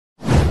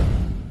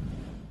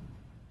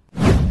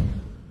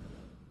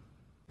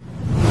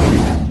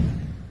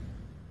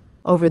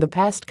Over the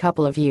past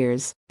couple of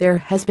years, there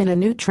has been a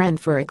new trend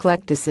for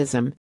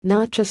eclecticism,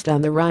 not just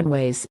on the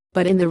runways,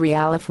 but in the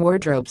real-life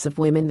wardrobes of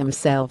women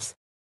themselves.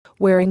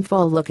 Wearing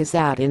full look is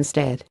out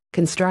instead.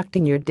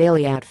 Constructing your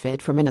daily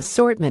outfit from an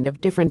assortment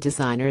of different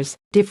designers,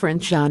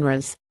 different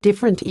genres,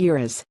 different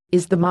eras,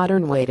 is the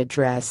modern way to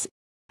dress.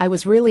 I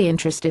was really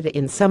interested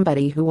in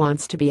somebody who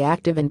wants to be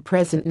active and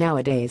present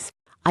nowadays.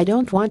 I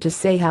don't want to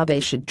say how they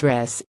should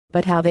dress,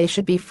 but how they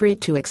should be free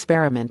to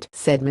experiment,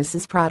 said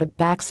Mrs. Prada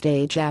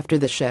backstage after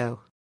the show.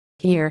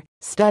 Here,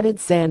 studded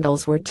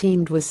sandals were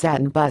teamed with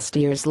satin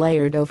bustiers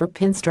layered over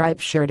pinstripe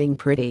shirting,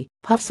 pretty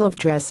puffs of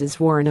dresses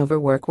worn over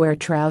workwear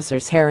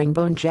trousers,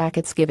 herringbone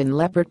jackets given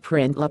leopard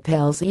print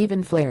lapels,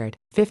 even flared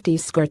 50s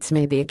skirts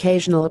made the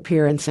occasional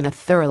appearance in a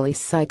thoroughly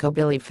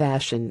psychobilly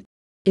fashion.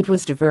 It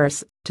was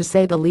diverse, to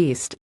say the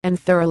least, and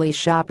thoroughly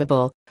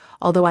shoppable,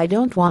 although I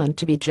don't want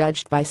to be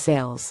judged by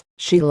sales,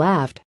 she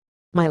laughed.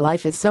 My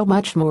life is so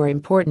much more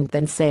important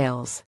than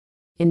sales.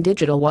 In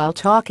digital, while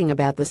talking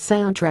about the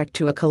soundtrack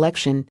to a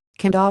collection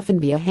can often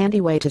be a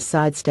handy way to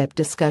sidestep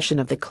discussion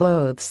of the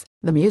clothes,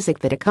 the music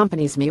that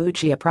accompanies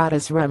Miuccia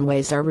Prada's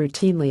runways are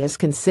routinely as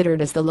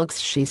considered as the looks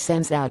she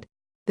sends out.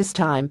 This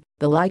time,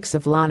 the likes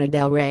of Lana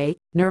Del Rey,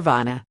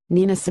 Nirvana,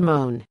 Nina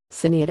Simone,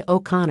 Sinead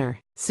O'Connor,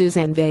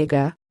 Suzanne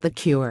Vega, The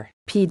Cure,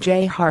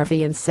 PJ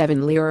Harvey and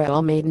Seven Lira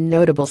all made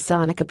notable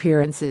sonic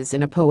appearances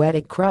in a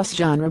poetic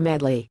cross-genre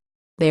medley.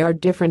 They are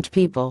different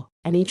people,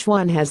 and each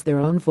one has their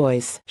own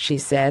voice, she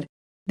said.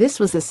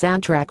 This was a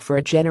soundtrack for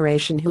a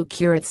generation who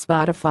curate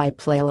Spotify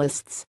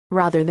playlists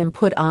rather than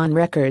put on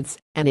records,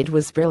 and it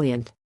was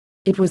brilliant.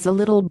 It was a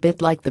little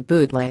bit like the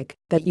bootleg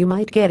that you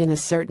might get in a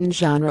certain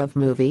genre of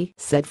movie,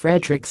 said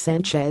Frederick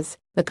Sanchez,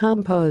 the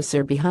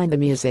composer behind the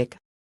music.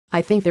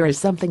 I think there is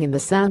something in the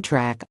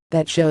soundtrack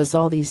that shows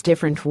all these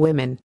different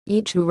women,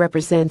 each who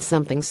represents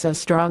something so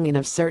strong in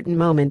a certain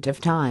moment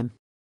of time.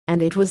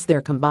 And it was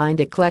their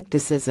combined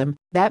eclecticism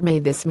that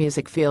made this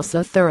music feel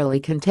so thoroughly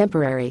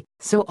contemporary,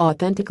 so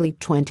authentically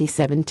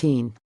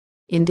 2017.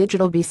 In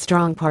digital, be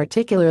strong,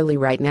 particularly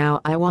right now.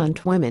 I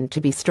want women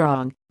to be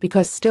strong,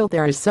 because still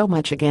there is so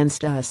much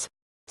against us.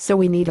 So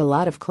we need a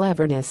lot of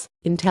cleverness,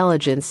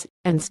 intelligence,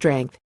 and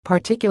strength,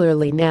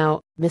 particularly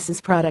now,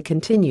 Mrs. Prada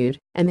continued,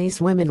 and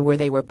these women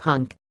they were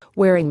punk,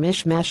 wearing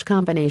mishmash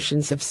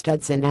combinations of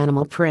studs and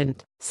animal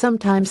print,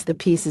 sometimes the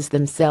pieces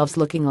themselves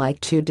looking like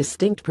two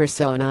distinct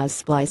personas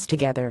spliced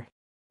together.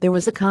 There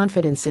was a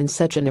confidence in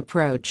such an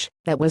approach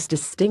that was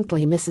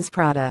distinctly Mrs.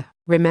 Prada.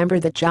 Remember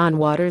the John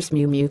Waters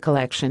Miu Miu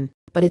collection,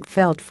 but it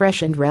felt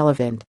fresh and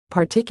relevant,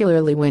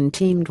 particularly when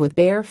teamed with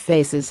bare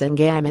faces and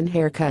gammon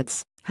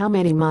haircuts. How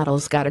many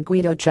models got a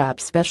Guido chop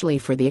specially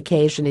for the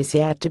occasion is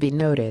yet to be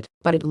noted,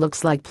 but it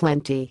looks like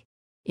plenty.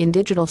 In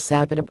digital,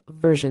 sapid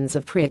versions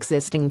of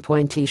pre-existing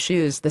pointy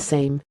shoes, the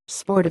same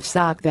sportive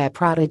sock that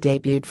Prada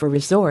debuted for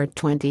Resort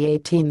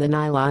 2018, the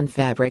nylon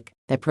fabric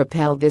that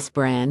propelled this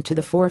brand to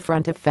the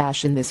forefront of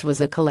fashion. This was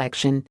a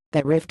collection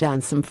that riffed on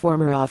some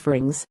former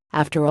offerings.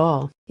 After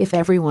all, if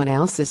everyone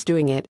else is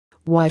doing it,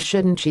 why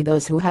shouldn't she?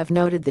 Those who have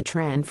noted the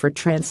trend for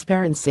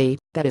transparency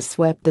that has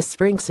swept the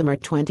spring-summer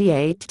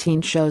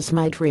 2018 shows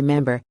might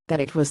remember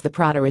that it was the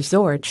Prada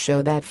Resort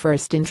show that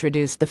first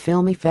introduced the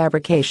filmy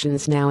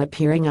fabrications now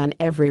appearing on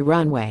every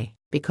runway,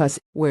 because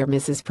where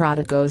Mrs.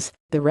 Prada goes,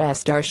 the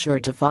rest are sure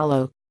to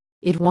follow.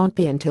 It won't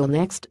be until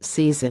next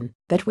season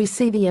that we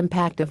see the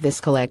impact of this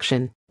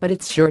collection, but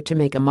it's sure to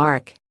make a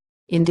mark.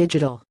 In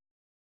digital,